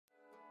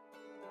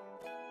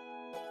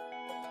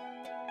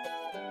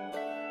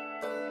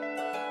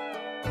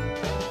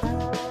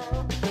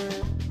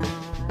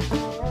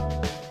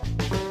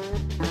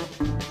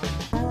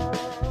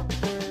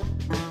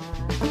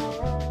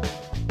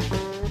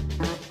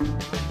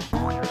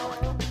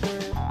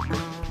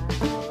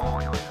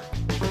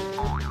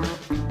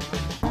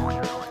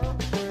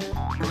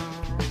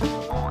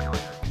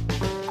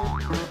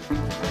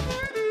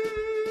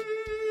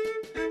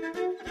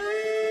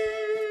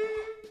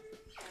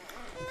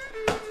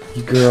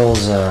You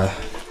girls,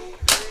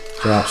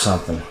 drop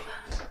something.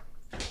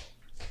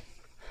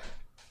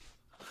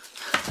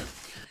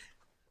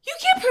 You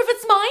can't prove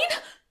it's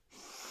mine!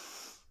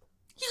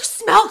 You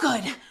smell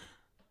good!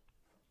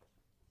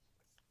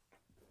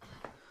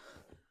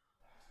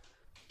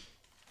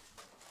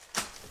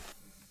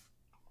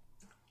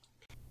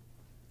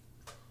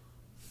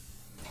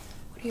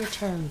 What are your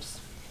terms?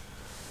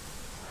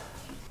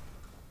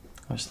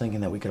 I was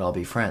thinking that we could all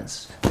be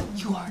friends.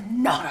 You are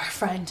not our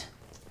friend.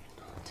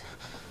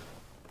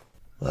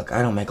 Look,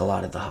 I don't make a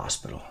lot at the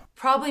hospital.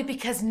 Probably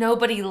because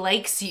nobody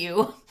likes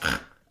you.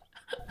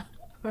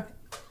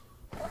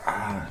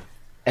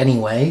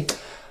 Anyway,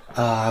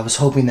 I was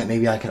hoping that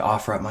maybe I could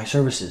offer up my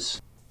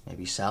services.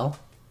 Maybe sell?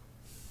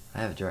 I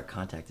have a direct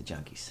contact to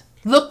junkies.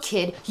 Look,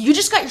 kid, you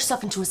just got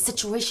yourself into a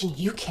situation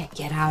you can't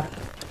get out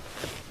of.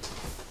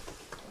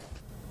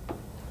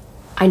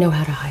 I know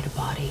how to hide a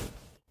body.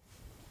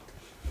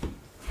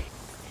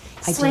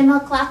 Soy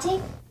milk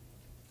latte?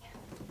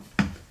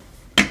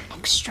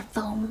 Extra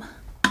foam.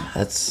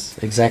 That's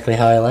exactly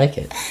how I like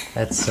it.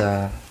 That's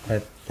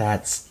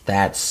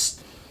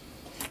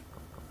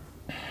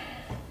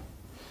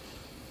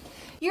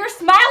Your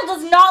smile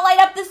does not light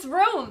up this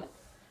room.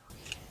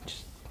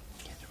 Just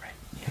get it right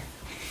here.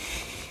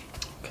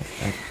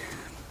 Okay.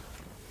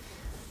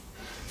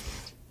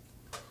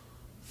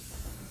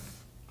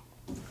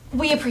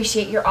 We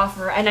appreciate your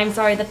offer, and I'm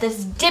sorry that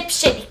this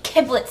dipshit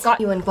Kibblets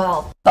got you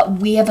involved. But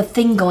we have a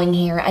thing going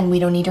here, and we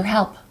don't need your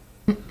help.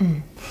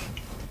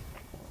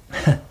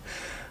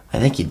 I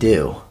think you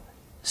do.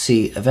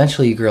 See,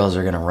 eventually you girls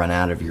are gonna run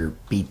out of your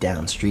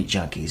beat-down street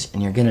junkies,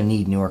 and you're gonna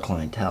need newer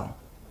clientele.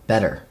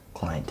 Better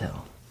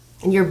clientele.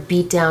 And your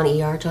beat-down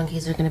ER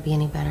junkies are gonna be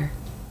any better.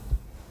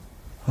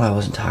 Well, I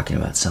wasn't talking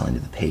about selling to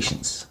the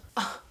patients.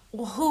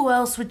 Well, who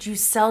else would you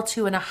sell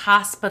to in a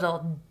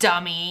hospital,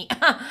 dummy?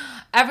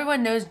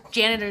 Everyone knows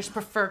janitors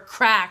prefer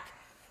crack.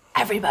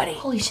 Everybody.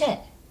 Holy shit.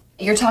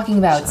 You're talking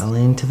about...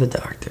 Selling to the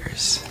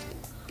doctors.